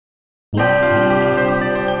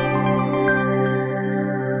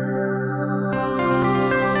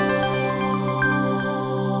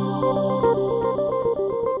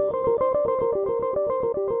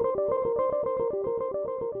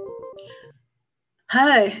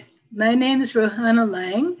Hi, my name is Rohana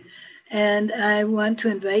Laing, and I want to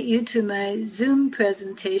invite you to my Zoom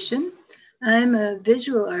presentation. I'm a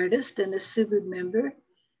visual artist and a Subud member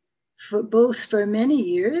for many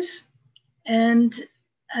years, and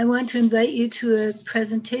I want to invite you to a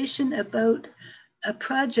presentation about a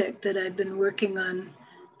project that I've been working on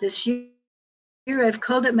this year. I've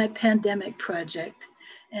called it my pandemic project,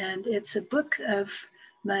 and it's a book of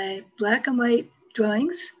my black and white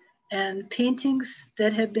drawings and paintings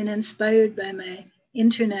that have been inspired by my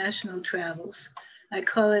international travels. I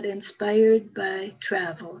call it Inspired by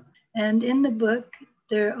Travel. And in the book,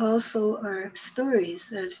 there also are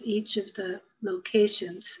stories of each of the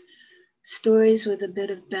locations, stories with a bit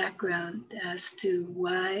of background as to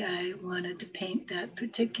why I wanted to paint that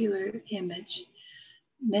particular image.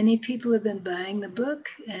 Many people have been buying the book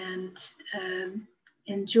and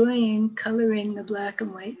enjoying coloring the black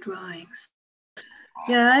and white drawings.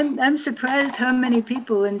 Yeah, I'm surprised how many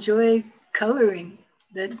people enjoy coloring.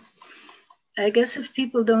 That I guess if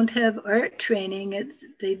people don't have art training,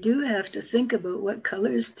 they do have to think about what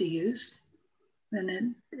colors to use,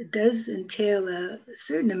 and it does entail a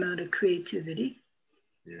certain amount of creativity.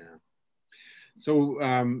 Yeah. So,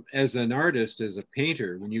 as an artist, as a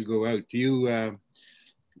painter, when you go out, do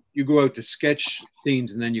you go out to sketch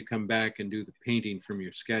scenes and then you come back and do the painting from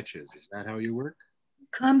your sketches? Is that how you work?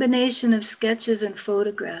 Combination of sketches and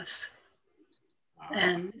photographs, Ah,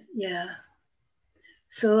 and yeah.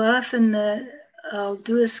 So often I'll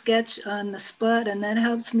do a sketch on the spot, and that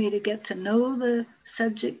helps me to get to know the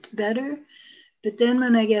subject better. But then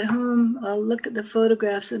when I get home, I'll look at the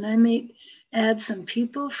photographs and I may add some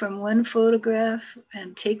people from one photograph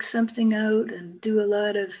and take something out and do a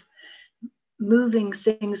lot of moving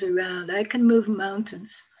things around. I can move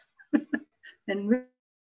mountains and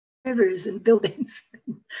rivers and buildings.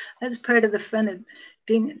 That's part of the fun of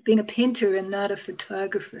being a painter and not a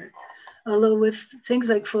photographer. Although with things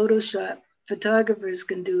like Photoshop, photographers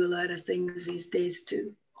can do a lot of things these days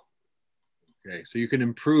too. okay. So you can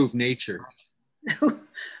improve nature.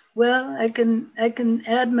 Well, I can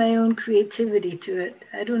add my own creativity to it.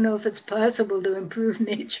 I don't know if it's possible to improve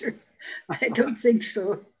nature. I don't think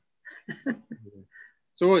so.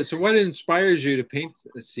 So what inspires you to paint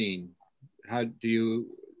a scene? How do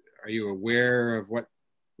you Are you aware of what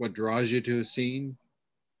draws you to a scene?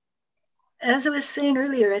 As I was saying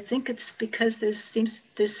earlier, I think it's because there's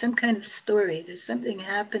some kind of story. There's something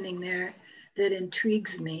happening there that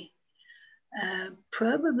intrigues me.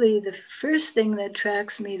 Probably the first thing that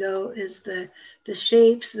attracts me though is the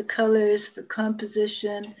shapes, the colors, the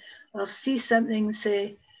composition. I'll see something and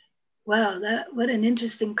say, wow, that what an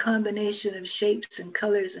interesting combination of shapes and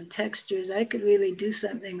colors and textures. I could really do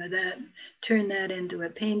something with that and turn that into a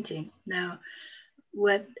painting. Now,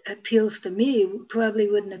 what appeals to me probably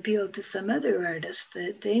wouldn't appeal to some other artists,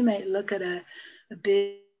 that they might look at a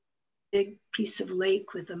big piece of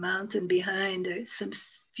lake with a mountain behind or some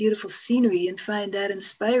beautiful scenery and find that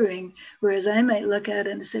inspiring. Whereas I might look at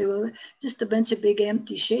it and say, well, just a bunch of big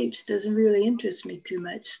empty shapes doesn't really interest me too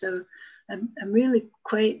much. So I'm really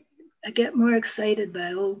quite, I get more excited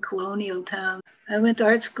by old colonial towns. I went to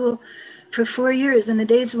art school for 4 years in the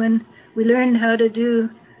days when we learned how to do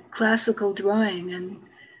classical drawing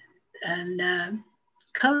and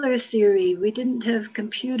color theory. We didn't have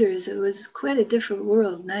computers. It was quite a different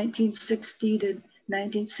world, 1960 to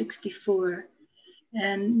 1964.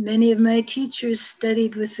 And many of my teachers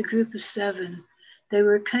studied with the group of seven. They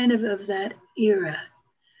were kind of that era.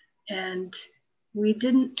 And we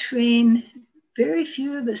didn't train, very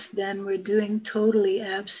few of us then were doing totally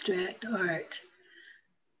abstract art,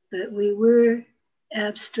 but we were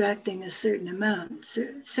abstracting a certain amount.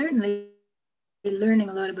 Certainly learning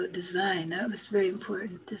a lot about design. That was very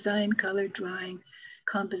important. Design, color, drawing,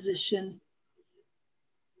 composition.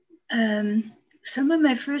 Some of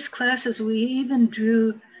my first classes, we even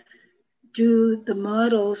drew the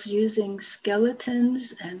models using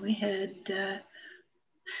skeletons, and we had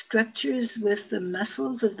structures with the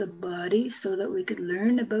muscles of the body so that we could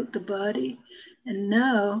learn about the body. And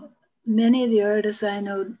now many of the artists I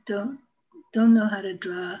know don't know how to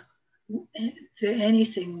draw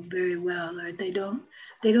anything very well, or they don't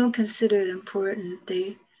consider it important.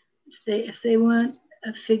 They if they want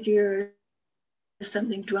a figure or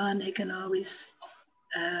something drawn, they can always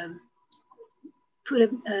um, put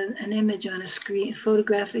an image on a screen,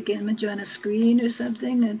 photographic image on a screen or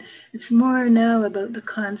something. And it's more now about the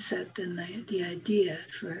concept and the idea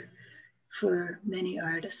for many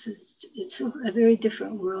artists. It's a very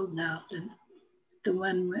different world now than the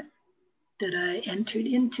one that I entered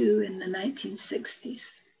into in the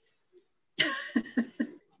 1960s.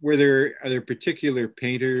 Are there particular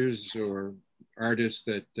painters or artists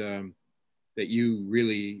that that you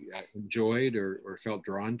really enjoyed or felt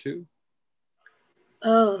drawn to?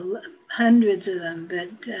 Oh, hundreds of them, but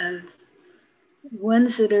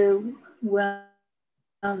ones that are well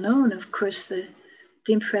known, of course, the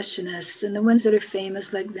Impressionists, and the ones that are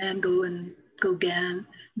famous like Van Gogh and Gauguin,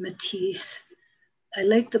 Matisse. I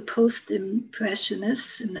like the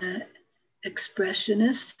post-impressionists and the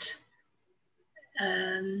expressionists.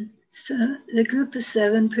 So the group of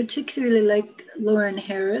seven, particularly like Lauren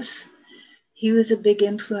Harris. He was a big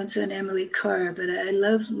influence on Emily Carr, but I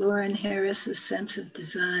love Lauren Harris's sense of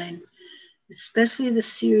design, especially the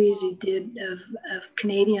series he did of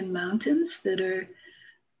Canadian mountains that are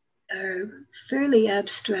fairly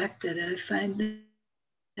abstracted. I find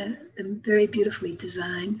them very beautifully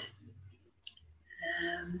designed.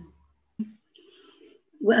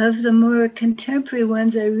 Of the more contemporary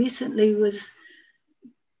ones, I recently was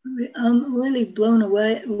really blown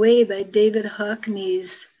away by David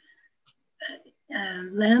Hockney's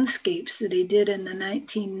landscapes that he did in the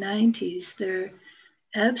 1990s. They're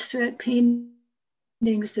abstract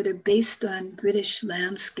paintings that are based on British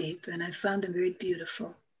landscape, and I found them very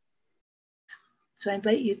beautiful. So I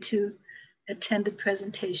invite you to attend the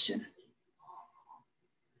presentation.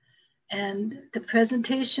 And the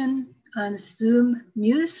presentation on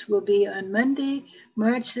ZoomMUSE will be on Monday,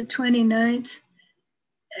 March the 29th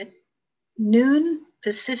at noon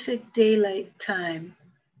Pacific Daylight Time.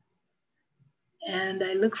 And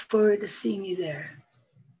I look forward to seeing you there.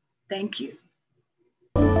 Thank you.